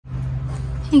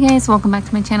Hey guys, welcome back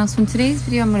to my channel. So in today's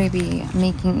video I'm going to be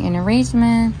making an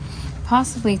arrangement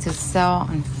possibly to sell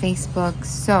on Facebook.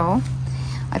 So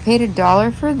I paid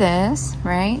 $1 for this,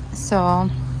 right? So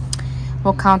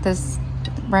we'll count this,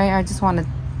 right? I just want to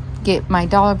get my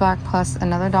 $1 back plus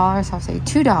another $1, so I'll say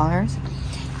 $2.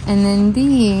 And then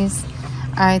these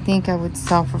I think I would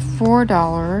sell for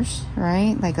 $4,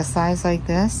 right? Like a size like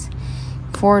this,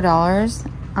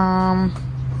 $4.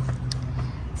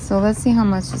 So let's see how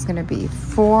much it's gonna be.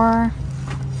 4,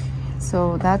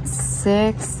 so that's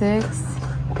 6.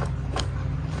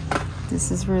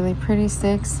 This is really pretty.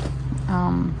 6.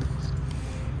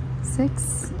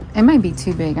 6. It might be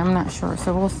too big, I'm not sure,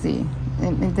 so we'll see.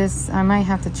 This, I might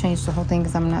have to change the whole thing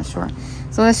because I'm not sure.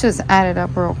 So let's just add it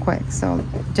up real quick. So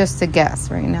just to guess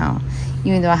right now,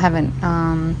 even though I haven't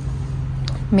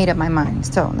made up my mind.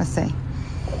 So let's say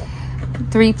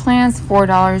 3 plants,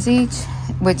 $4 each,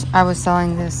 which I was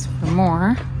selling this for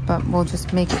more, but we'll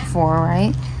just make it 4,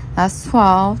 right? That's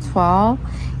 12,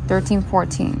 13,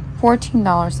 14.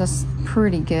 $14, that's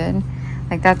pretty good.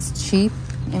 Like, that's cheap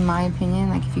in my opinion.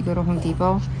 Like, if you go to Home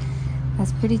Depot,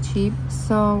 that's pretty cheap.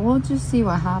 So we'll just see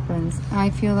what happens. I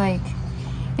feel like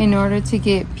in order to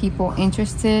get people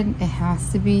interested, it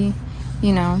has to be,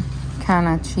 you know, kind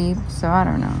of cheap. So I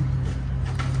don't know.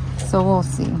 So we'll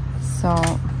see. So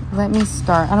let me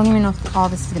start. I don't even know if all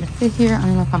this is gonna fit here. I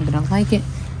don't know if I'm gonna like it.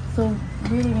 So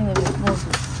really we'll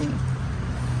just see.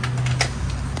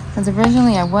 Because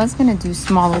originally I was gonna do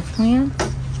smaller plants.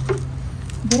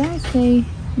 Did I say,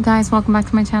 guys, welcome back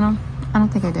to my channel? I don't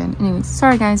think I did. Anyways,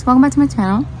 sorry guys, welcome back to my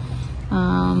channel.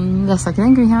 The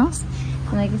Succulent Greenhouse.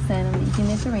 And like I said, I'm making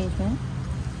this arrangement.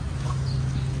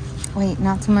 Wait,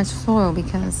 not too much soil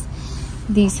because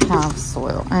these have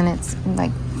soil and it's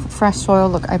like fresh soil.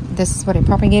 Look, this is what I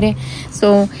propagated.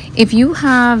 So if you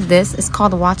have this, it's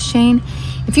called the watch chain.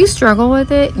 If you struggle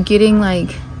with it getting like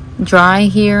dry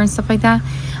here and stuff like that,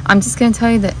 I'm just gonna tell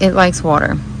you that it likes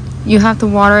water. You have to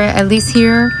water it at least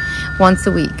here once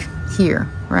a week here,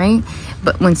 right?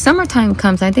 But when summertime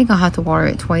comes, I think I'll have to water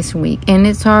it twice a week. And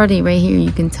it's already right here,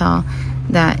 you can tell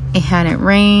that it hadn't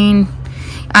rained.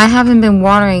 I haven't been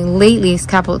watering lately,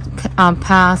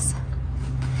 past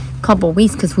couple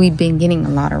weeks, because we've been getting a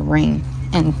lot of rain,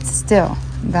 and still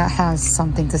that has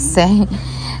something to say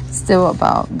still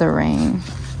about the rain.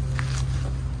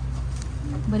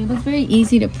 But it was very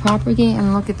easy to propagate,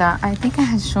 and look at that. I think I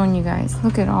had shown you guys,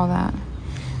 look at all that.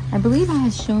 I believe I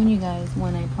had shown you guys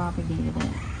when I propagated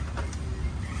it.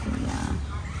 So yeah,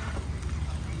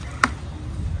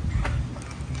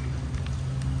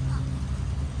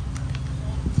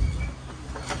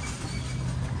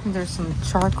 there's some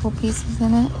charcoal pieces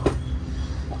in it.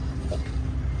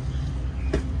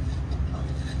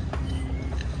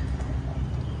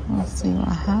 We'll see what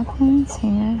happens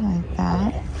here, like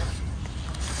that.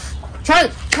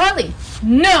 Charlie,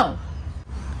 no!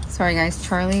 Sorry guys,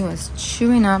 Charlie was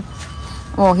chewing up.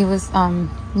 Well, he was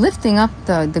lifting up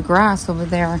the grass over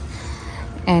there.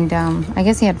 And I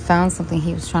guess he had found something.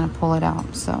 He was trying to pull it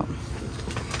out. So,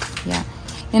 yeah.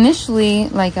 Initially,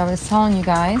 like I was telling you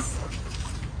guys,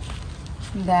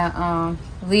 that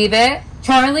leave it,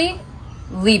 Charlie,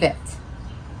 leave it.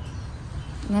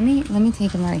 Let me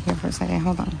take him right here for a second.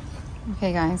 Hold on.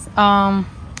 Okay guys,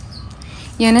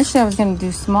 yeah, initially I was gonna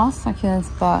do small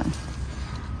succulents, but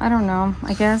I don't know,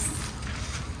 I guess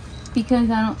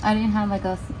because I didn't have like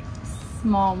a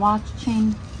small watch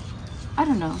chain. I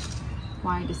don't know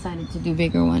why I decided to do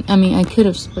bigger one. I mean, I could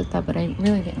have split that, but I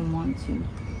really didn't want to.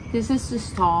 This is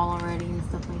just tall already and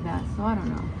stuff like that, so I don't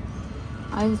know.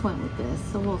 I just went with this,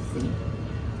 so we'll see.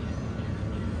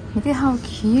 Look at how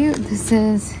cute this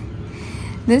is.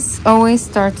 This always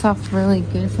starts off really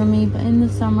good for me, but in the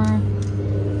summer,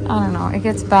 I don't know, it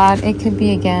gets bad. It could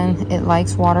be, again, it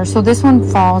likes water. So this one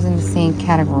falls in the same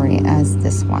category as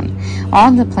this one.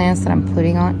 All the plants that I'm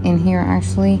putting on in here,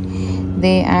 actually,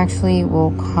 they actually will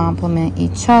complement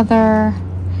each other.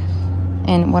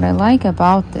 And what I like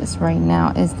about this right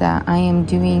now is that I am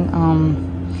doing,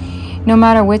 no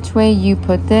matter which way you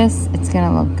put this, it's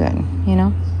gonna look good, you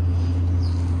know?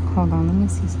 Hold on, let me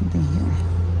see something here.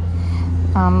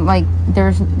 Like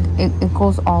it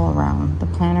goes all around. The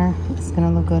planter is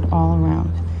gonna look good all around.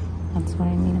 That's what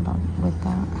I mean about with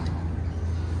that.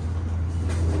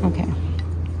 Okay.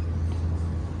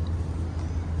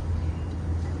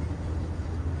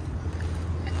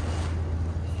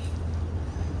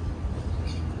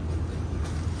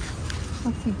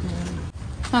 Let's see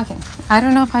here. Okay, I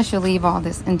don't know if I should leave all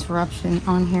this interruption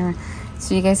on here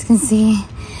so you guys can see,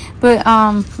 but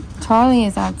Charlie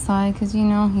is outside because, you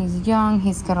know, he's young,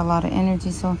 he's got a lot of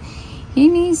energy, so he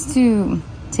needs to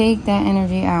take that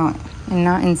energy out and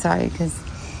not inside, because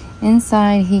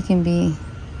inside he can be,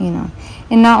 you know.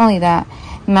 And not only that,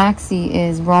 Maxie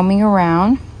is roaming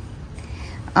around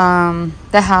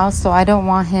the house, so I don't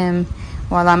want him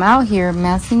while I'm out here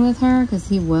messing with her, because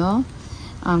he will,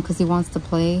 because he wants to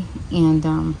play. And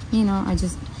you know,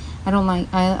 I don't like,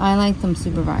 I like them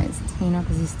supervised, you know,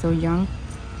 because he's still young.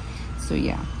 So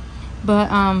yeah. But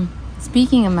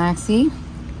speaking of Maxie,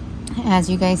 as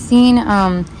you guys seen,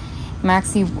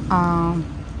 Maxie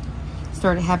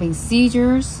started having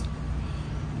seizures,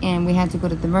 and we had to go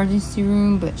to the emergency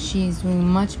room, but she's doing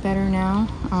much better now.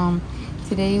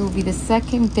 Today will be the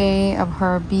second day of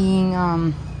her being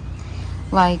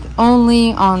like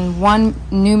only on one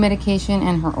new medication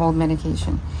and her old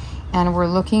medication, and we're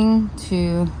looking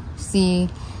to see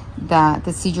that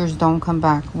the seizures don't come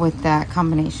back with that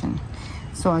combination.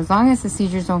 So as long as the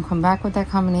seizures don't come back with that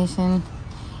combination,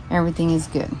 everything is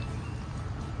good.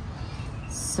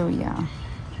 So yeah,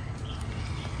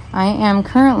 I am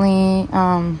currently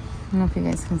I don't know if you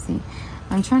guys can see,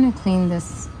 I'm trying to clean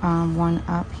this one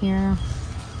up here,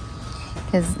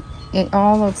 because it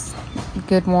all looks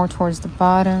good more towards the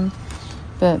bottom,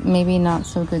 but maybe not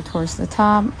so good towards the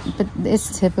top. But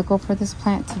it's typical for this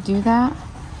plant to do that.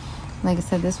 Like I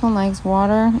said, this one likes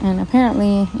water, and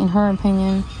apparently, in her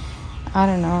opinion, I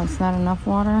don't know, it's not enough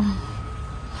water.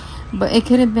 But it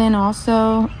could have been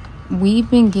also, we've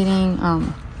been getting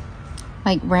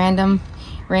like random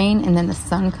rain, and then the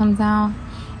sun comes out,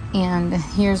 and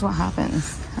here's what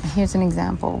happens. Here's an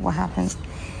example of what happens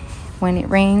when it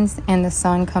rains and the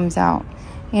sun comes out.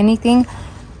 Anything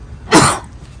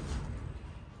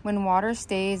when water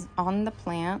stays on the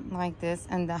plant like this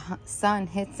and the sun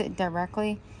hits it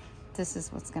directly, this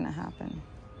is what's gonna happen.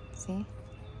 See,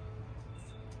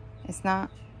 it's not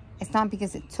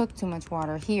because it took too much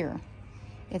water here.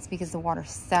 It's because the water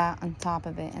sat on top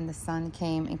of it and the sun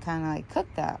came and kind of like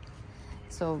cooked that.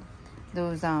 So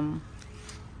those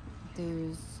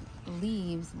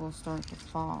leaves will start to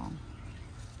fall.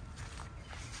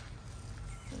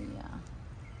 So yeah,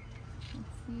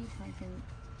 let's see if I can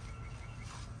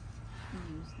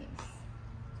use this.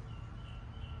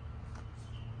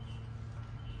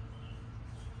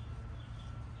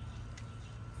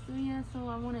 So yeah, so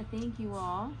I want to thank you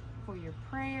all for your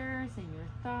prayers and your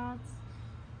thoughts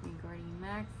regarding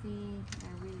Maxie.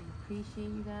 I really appreciate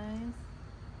you guys.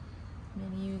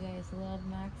 Many of you guys love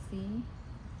Maxie.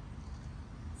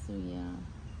 So yeah,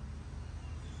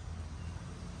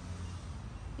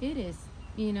 it is,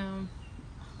 you know,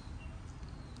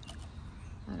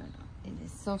 I don't know, it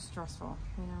is so stressful,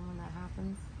 you know, when that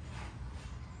happens,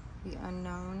 the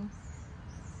unknown.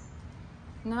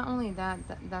 Not only that,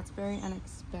 that's very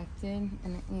unexpected,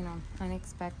 and you know,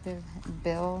 unexpected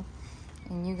bill.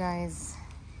 And you guys,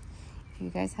 if you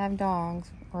guys have dogs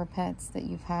or pets that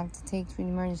you have to take to the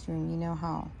emergency room, you know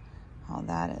how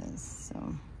that is.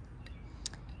 So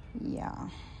yeah,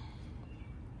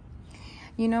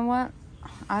 you know what,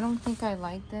 I don't think I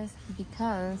like this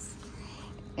because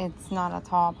it's not a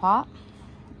tall pot,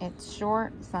 it's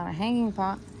short, it's not a hanging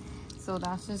pot, so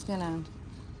that's just gonna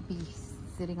be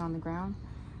sitting on the ground.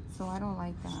 So I don't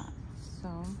like that.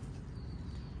 So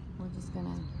we're just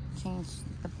gonna change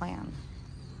the plan.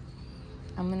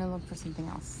 I'm gonna look for something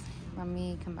else. Let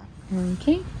me come back.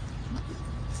 Okay.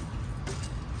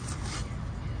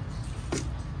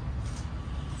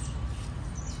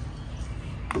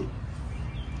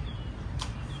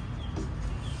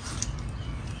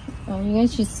 Well, you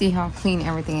guys should see how clean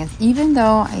everything is. Even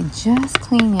though I just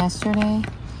cleaned yesterday,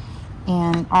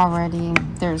 and already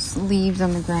there's leaves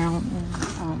on the ground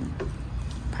and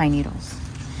pine needles.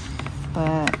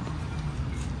 But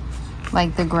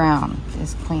like the ground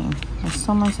is clean. There's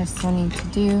so much I still need to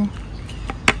do.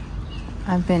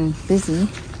 I've been busy.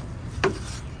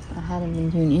 I haven't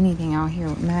been doing anything out here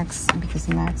with Max because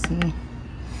Maxie,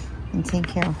 and take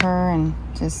care of her and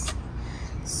just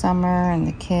summer and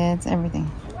the kids, everything.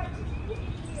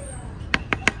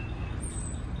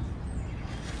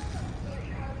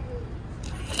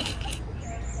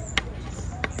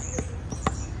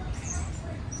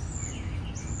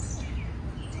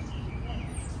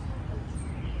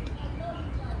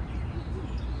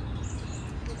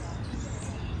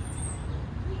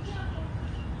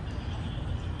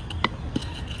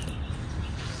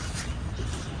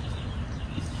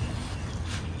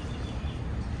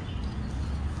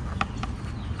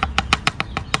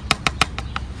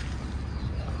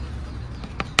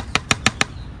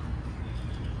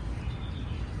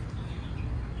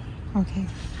 Okay.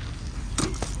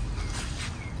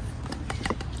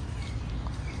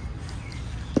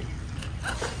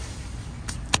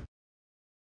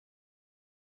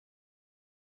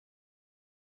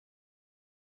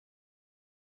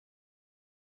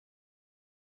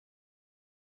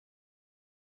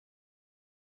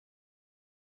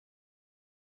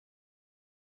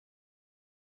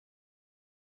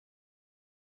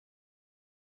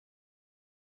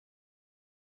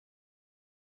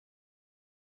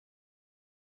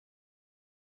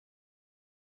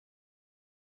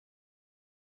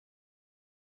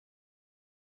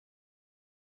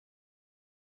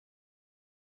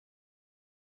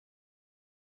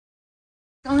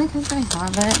 Only because I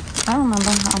have it. I don't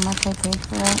remember how much I paid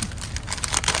for it.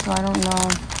 So I don't know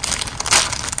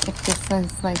if this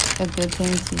is like a good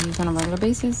thing to use on a regular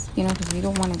basis. You know, because you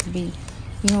don't want it to be,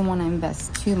 you don't want to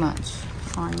invest too much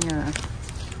on your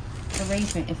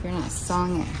arrangement if you're not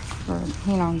sewing it for,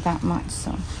 you know, that much.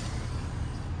 So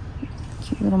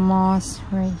cute little moss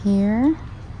right here.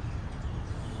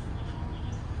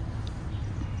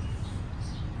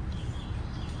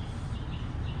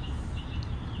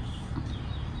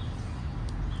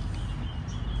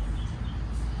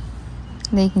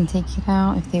 They can take it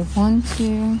out if they want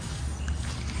to.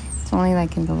 It's only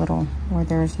like in the little where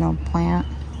there's no plant,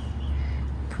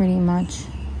 pretty much.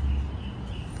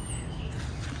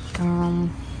 I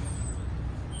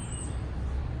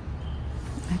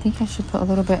think I should put a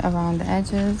little bit around the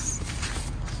edges.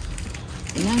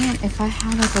 And then if I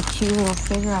had like a cute little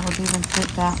figure, I would even put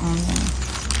that on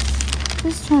there.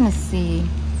 Just trying to see.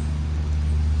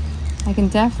 I can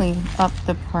definitely up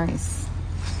the price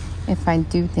if I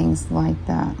do things like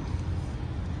that.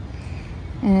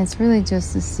 And it's really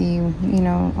just to see, you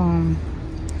know,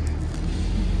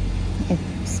 if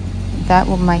that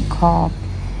might call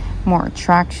more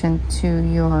attraction to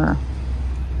your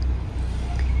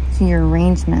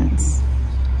arrangements.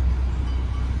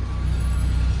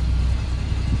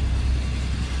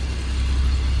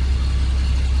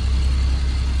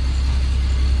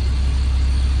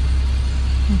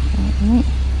 Okay, let me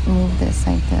move this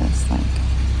like this, like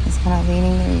it's kind of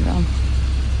leaning. There you go.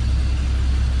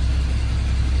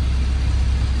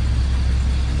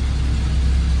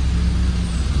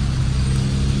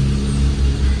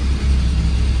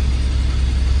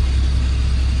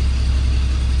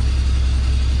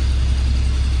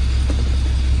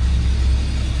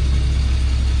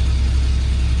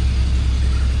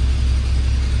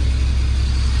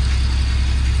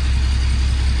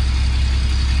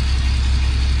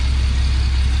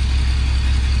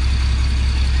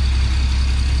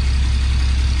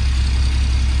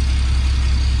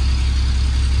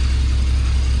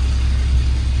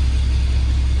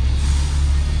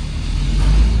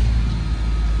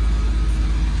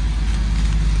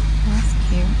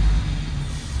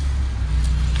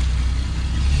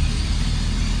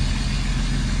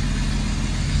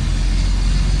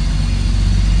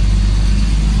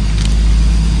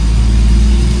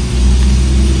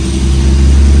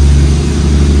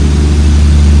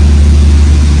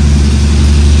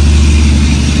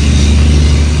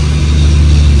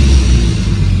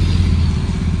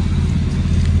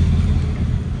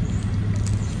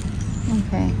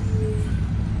 Okay,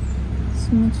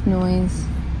 so much noise.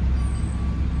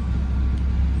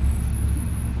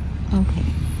 Okay.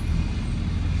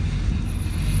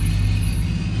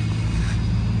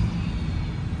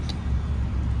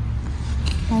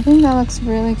 I think that looks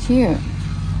really cute,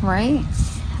 right?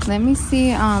 Let me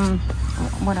see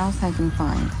what else I can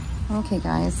find. Okay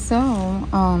guys, so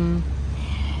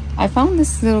I found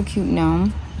this little cute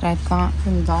gnome that I got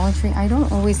from the Dollar Tree. I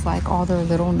don't always like all their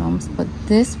little gnomes, but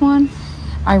this one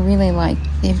I really like.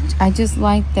 I just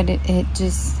like that it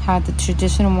just had the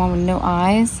traditional one with no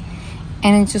eyes,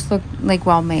 and it just looked like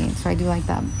well made, so I do like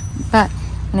that. But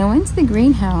when I went to the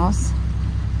greenhouse,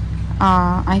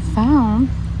 I found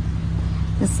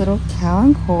this little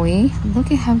Koi.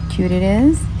 Look at how cute it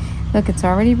is. Look, it's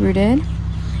already rooted.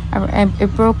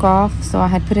 It broke off, so I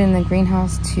had put it in the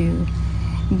greenhouse to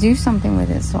do something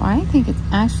with it. So I think it's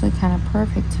actually kind of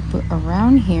perfect to put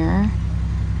around here.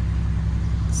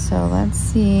 So let's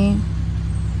see.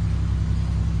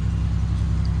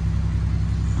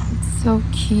 It's so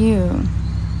cute.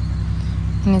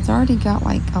 And it's already got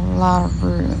like a lot of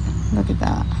root. Look at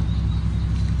that.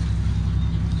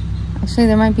 Actually,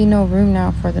 there might be no room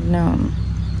now for the gnome.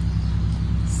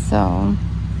 So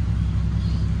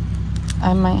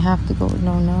I might have to go with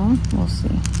no gnome. We'll see.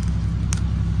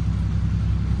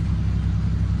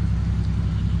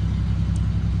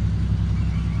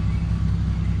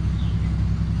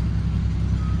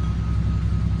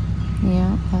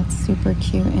 Yeah, that's super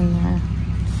cute in there.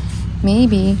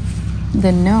 Maybe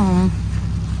the gnome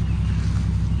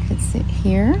could sit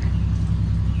here,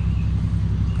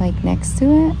 like next to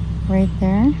it, right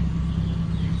there.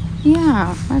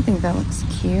 Yeah, I think that looks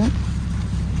cute.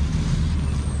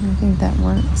 I think that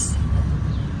works.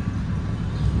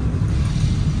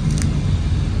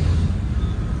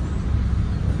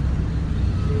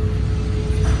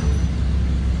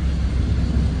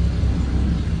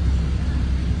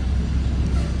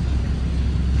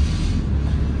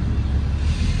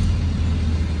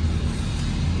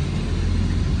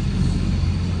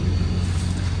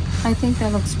 I think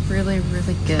that looks really,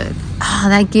 really good.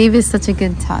 That gave it such a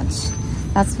good touch.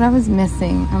 That's what I was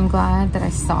missing. I'm glad that I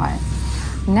saw it.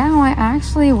 Now I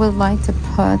actually would like to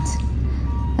put,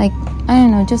 like, I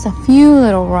don't know, just a few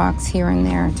little rocks here and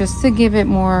there, just to give it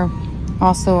more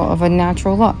also of a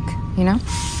natural look, you know.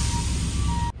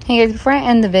 Hey guys, before I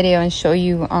end the video and show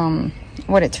you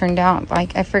what it turned out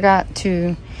like, I forgot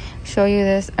to show you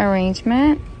this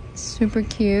arrangement. Super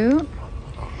cute.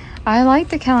 I like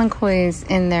the kalanchoes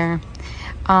in there.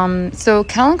 So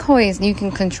kalanchoes, you can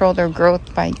control their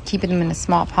growth by keeping them in a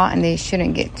small pot, and they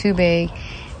shouldn't get too big.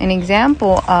 An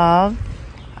example of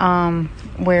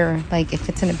where, like, if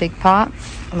it's in a big pot,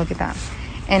 look at that.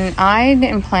 And I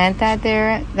didn't plant that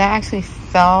there. That actually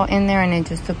fell in there and it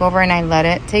just took over, and I let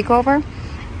it take over.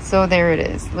 So there it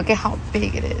is. Look at how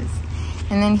big it is.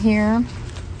 And then here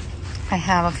I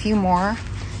have a few more.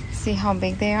 See how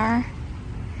big they are?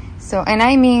 So, and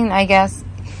I mean, I guess,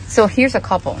 so here's a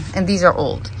couple, and these are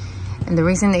old. And the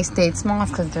reason they stayed small is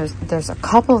because there's a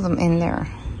couple of them in there.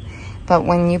 But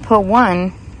when you put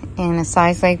one in a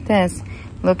size like this,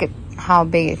 look at how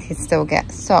big it can still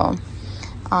get. So,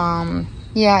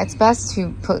 yeah, it's best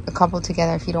to put a couple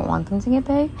together if you don't want them to get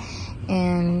big.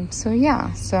 And so,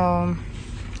 yeah, so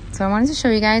I wanted to show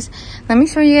you guys. Let me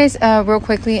show you guys real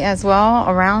quickly as well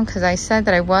around, because I said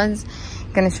that I was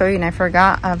going to show you and I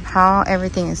forgot of how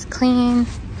everything is clean.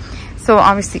 So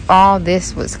obviously all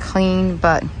this was clean,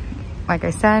 but like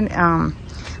I said,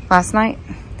 last night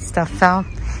stuff fell.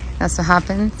 That's what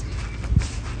happens.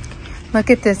 Look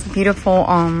at this beautiful,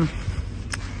 I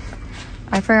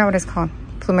forgot what it's called.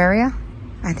 Plumeria?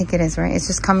 I think it is, right? It's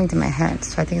just coming to my head.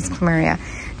 So I think it's plumeria.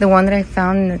 The one that I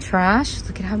found in the trash.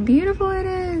 Look at how beautiful it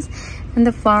is. And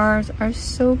the flowers are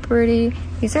so pretty.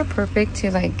 These are perfect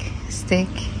to like stick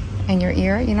in your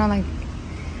ear. You know, like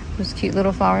those cute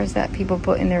little flowers that people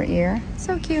put in their ear.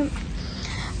 So cute.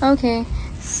 Okay,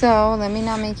 so let me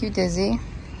not make you dizzy.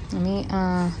 Let me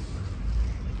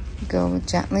go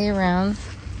gently around.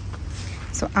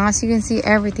 So as you can see,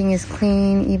 everything is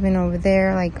clean, even over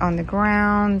there, like on the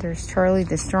ground. There's Charlie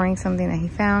destroying something that he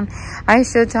found. I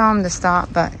should tell him to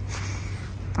stop, but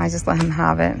I just let him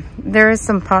have it. There is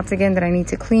some pots again that I need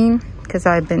to clean, because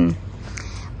I've been,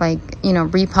 like, you know,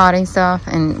 repotting stuff,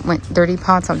 and when dirty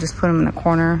pots, I'll just put them in the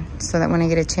corner so that when I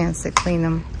get a chance to clean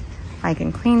them, I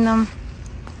can clean them.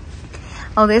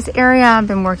 Oh, this area, I've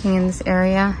been working in this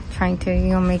area, trying to,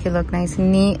 you know, make it look nice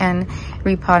and neat, and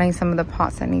repotting some of the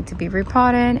pots that need to be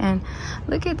repotted. And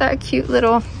look at that cute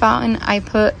little fountain. I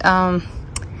put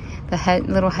the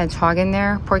little hedgehog in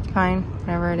there, porcupine,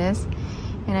 whatever it is,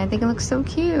 and I think it looks so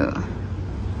cute.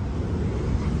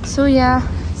 So yeah,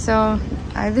 so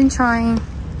I've been trying.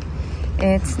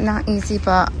 It's not easy,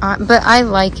 but I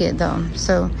like it though.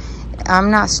 So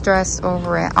I'm not stressed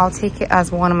over it. I'll take it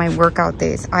as one of my workout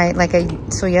days.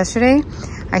 So yesterday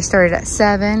I started at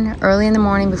 7 early in the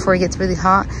morning before it gets really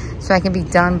hot, so I can be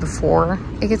done before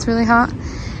it gets really hot.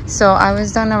 So I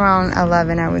was done around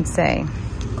 11, I would say,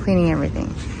 cleaning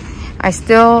everything. I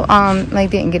still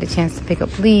didn't get a chance to pick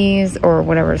up leaves or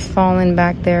whatever's fallen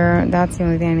back there. That's the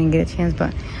only thing I didn't get a chance.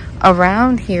 But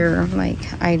around here,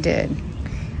 like, I did.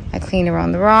 I cleaned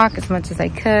around the rock as much as I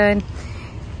could.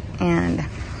 And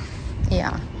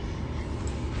yeah,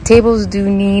 tables do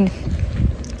need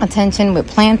attention with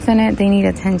plants in it. They need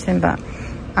attention, but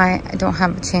I don't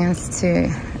have a chance to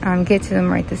get to them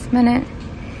right this minute.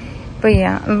 But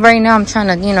yeah, right now I'm trying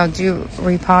to, you know, do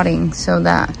repotting so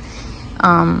that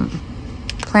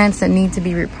plants that need to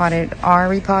be repotted are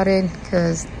repotted,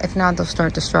 because if not, they'll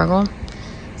start to struggle.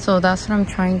 So that's what I'm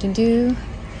trying to do.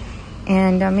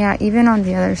 And yeah, even on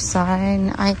the other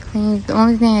side, I cleaned. The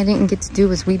only thing I didn't get to do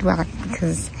was weed whack,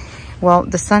 because, well,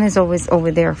 the sun is always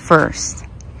over there first,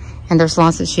 and there's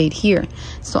lots of shade here.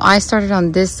 So I started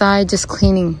on this side, just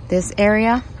cleaning this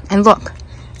area. And look,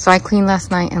 so I cleaned last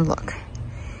night, and look,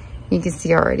 you can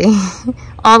see already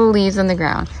all the leaves on the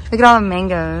ground. Look at all the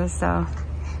mangoes. So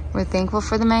we're thankful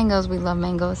for the mangoes. We love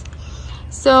mangoes.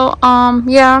 So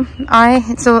yeah,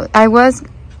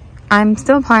 I'm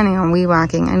still planning on weed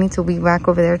whacking. I need to weed whack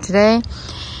over there today.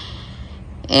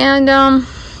 And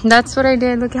that's what I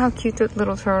did. Look how cute the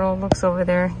little turtle looks over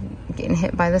there, getting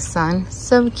hit by the sun.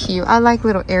 So cute. I like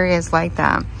little areas like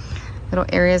that, little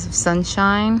areas of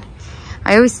sunshine.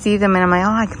 I always see them and I'm like,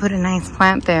 oh, I could put a nice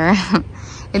plant there.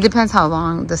 It depends how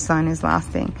long the sun is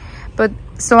lasting. But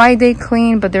so I did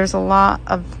clean, but there's a lot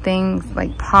of things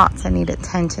like pots that need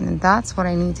attention, and that's what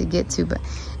I need to get to. But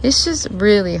it's just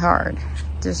really hard.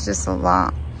 There's just a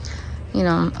lot, you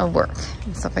know, of work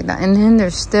and stuff like that. And then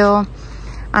there's still,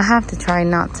 I have to try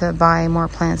not to buy more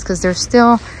plants, because there's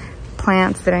still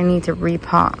plants that I need to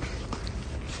repot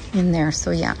in there.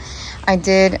 So yeah, I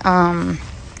did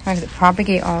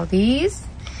propagate all these.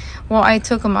 Well, I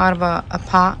took them out of a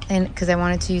pot, and because I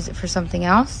wanted to use it for something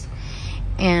else.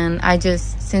 And I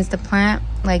just, since the plant,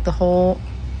 like the whole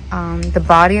the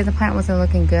body of the plant wasn't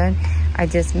looking good, I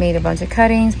just made a bunch of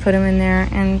cuttings, put them in there,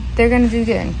 and they're gonna do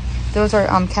good. Those are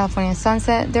California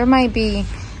Sunset. There might be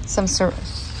some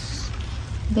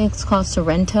I think it's called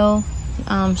Sorrento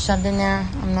shoved in there.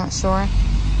 I'm not sure,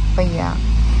 but yeah.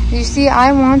 You see,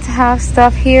 I want to have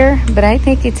stuff here, but I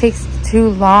think it takes too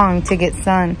long to get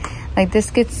sun. Like this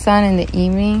gets sun in the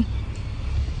evening,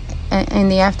 in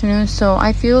the afternoon. So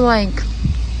I feel like,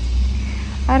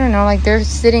 I don't know, like they're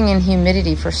sitting in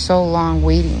humidity for so long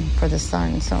waiting for the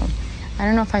sun. So I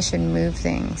don't know if I should move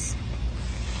things.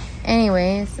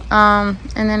 Anyways, and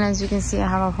then as you can see, I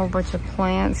have a whole bunch of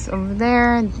plants over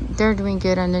there. They're doing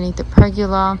good underneath the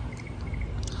pergola.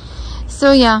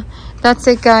 So yeah, that's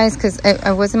it guys, because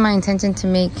it wasn't my intention to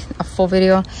make a full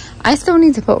video. I still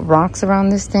need to put rocks around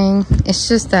this thing. It's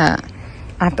just that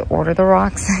I have to order the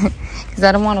rocks because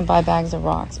I don't want to buy bags of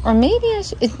rocks. Or maybe I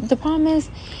should. The problem is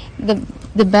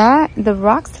the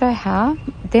rocks that I have,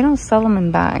 they don't sell them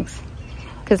in bags.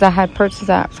 Because I had purchased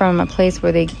that from a place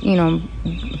where they, you know,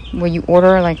 where you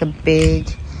order like a big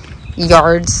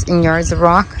yards and yards of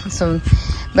rock. So,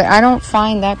 but I don't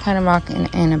find that kind of rock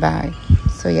in a bag.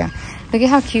 So yeah, look at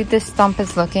how cute this stump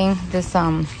is looking. This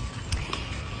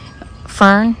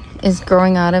fern is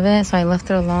growing out of it, so I left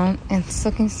it alone, and it's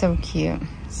looking so cute.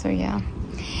 So yeah.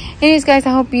 Anyways, guys,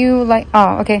 I hope you like.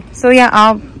 Oh, okay. So yeah,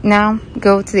 I'll now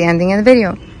go to the ending of the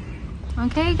video.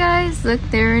 Okay guys, look,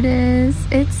 there it is.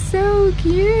 It's so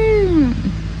cute.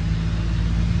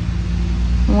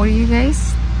 What do you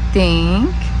guys think?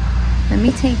 Let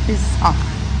me take this off.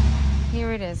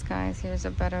 Here it is, guys. Here's a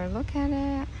better look at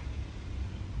it.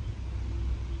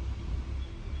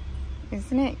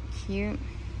 Isn't it cute?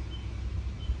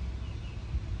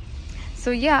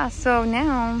 So yeah, so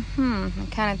now I'm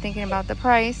kind of thinking about the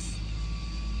price.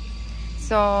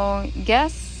 So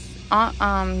guess,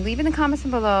 leave in the comments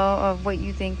below of what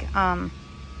you think I'm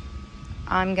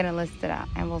gonna list it at,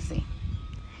 and we'll see.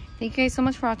 Thank you guys so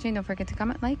much for watching. Don't forget to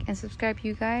comment, like, and subscribe.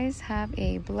 You guys have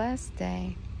a blessed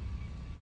day.